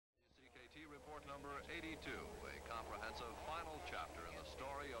number 82, a comprehensive final chapter in the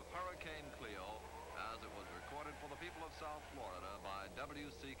story of Hurricane Cleo as it was recorded for the people of South Florida by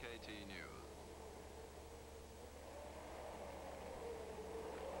WCKT News.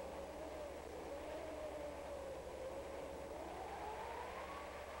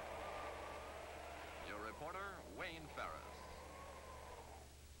 Your reporter, Wayne Ferris.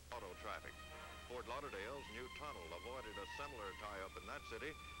 Auto traffic. Fort Lauderdale's new tunnel avoided a similar tie-up in that city.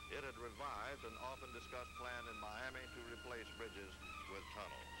 It had revived an often discussed plan in Miami to replace bridges with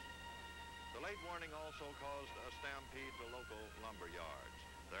tunnels. The late warning also caused a stampede to local lumber yards.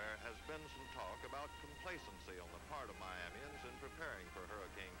 There has been some talk about complacency on the part of Miamians in preparing for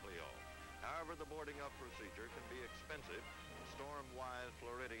Hurricane Cleo. However, the boarding up procedure can be expensive. Storm-wise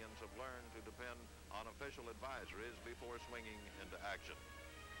Floridians have learned to depend on official advisories before swinging into action.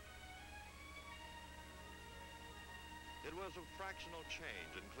 It was a fractional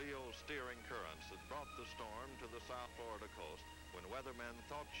change in Cleo's steering currents that brought the storm to the South Florida coast when weathermen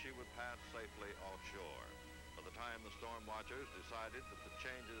thought she would pass safely offshore. By the time the storm watchers decided that the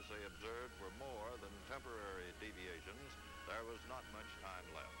changes they observed were more than temporary deviations, there was not much time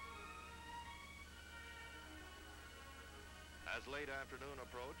left. As late afternoon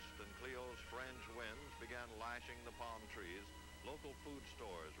approached and Cleo's fringe winds began lashing the palm trees, local food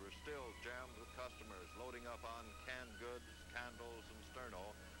stores were still jammed with customers loading up on canned goods, candles, and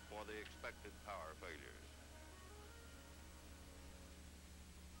sterno for the expected power failures.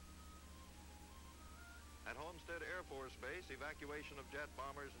 At Homestead Air Force Base, evacuation of jet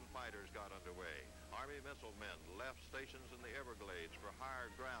bombers and fighters got underway. Army missile men left stations in the Everglades for higher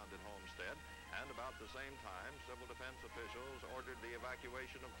ground at Homestead, and about the same time, civil defense officials ordered the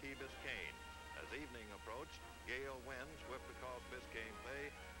evacuation of Key Biscayne. As evening approached, gale winds whipped across Biscayne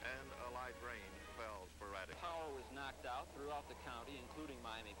Bay, and a light rain fell sporadically. Power was knocked out throughout the county, including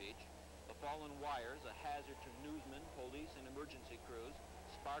Miami Beach. The fallen wires, a hazard to newsmen, police, and emergency crews,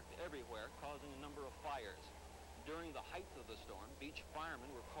 sparked everywhere, causing a number of fires. During the height of the storm, beach firemen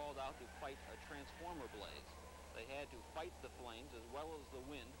were called out to fight a transformer blaze. They had to fight the flames as well as the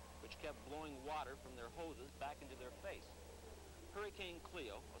wind, which kept blowing water from their hoses back into their face. Hurricane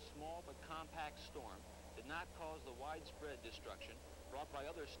Cleo, a small but compact storm, did not cause the widespread destruction brought by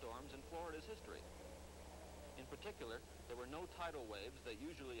other storms in Florida's history. In particular, there were no tidal waves that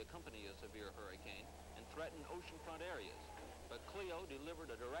usually accompany a severe hurricane and threaten oceanfront areas. But Cleo delivered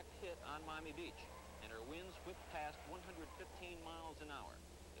a direct hit on Miami Beach, and her winds whipped past 115 miles an hour.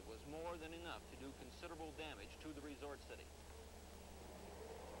 It was more than enough to do considerable damage to the resort city.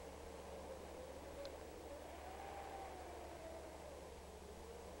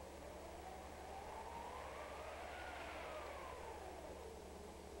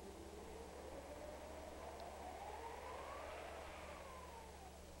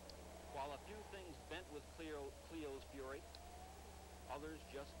 While a few things bent with Cleo's fury, others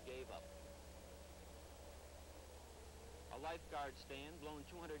just gave up. A lifeguard stand blown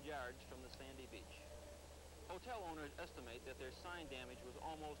 200 yards from the sandy beach. Hotel owners estimate that their sign damage was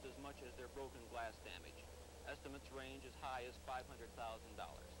almost as much as their broken glass damage. Estimates range as high as $500,000.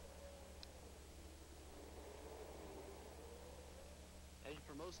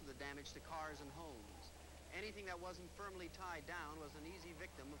 For most of the damage to cars and homes. Anything that wasn't firmly tied down was an easy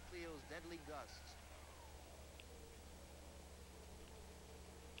victim of Cleo's deadly gusts.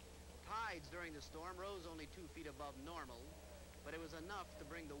 Tides during the storm rose only 2 feet above normal, but it was enough to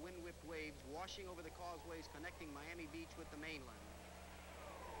bring the wind-whipped waves washing over the causeways connecting Miami Beach with the mainland.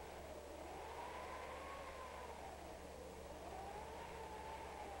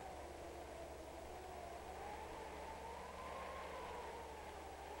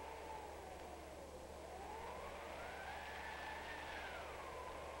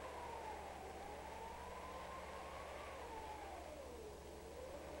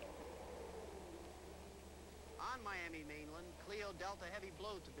 On Miami mainland, Cleo dealt a heavy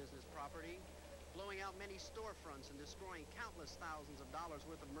blow to business property, blowing out many storefronts and destroying countless thousands of dollars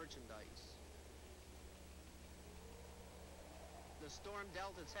worth of merchandise. The storm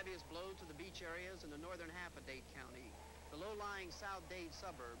dealt its heaviest blow to the beach areas in the northern half of Dade County. The low-lying South Dade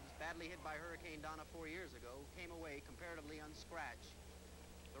suburbs, badly hit by Hurricane Donna 4 years ago, came away comparatively unscratched.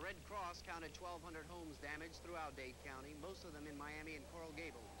 The Red Cross counted 1,200 homes damaged throughout Dade County, most of them in Miami and Coral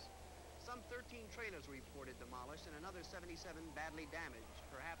Gables. Some 13 trailers were reported demolished and another 77 badly damaged.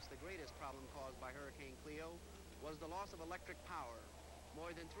 Perhaps the greatest problem caused by Hurricane Cleo was the loss of electric power.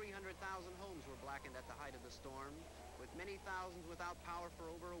 More than 300,000 homes were blackened at the height of the storm, with many thousands without power for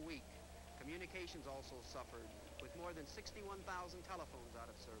over a week. Communications also suffered, with more than 61,000 telephones out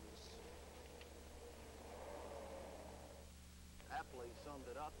of service. Aptly summed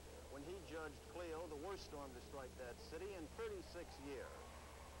it up when he judged Cleo the worst storm to strike that city in 36 years.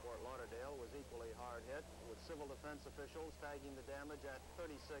 Fort Lauderdale was equally hard hit, with civil defense officials tagging the damage at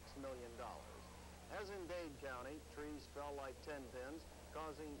 $36 million. As in Dade County, trees fell like 10 pins,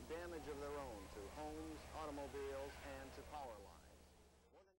 causing damage of their own to homes, automobiles, and to power lines.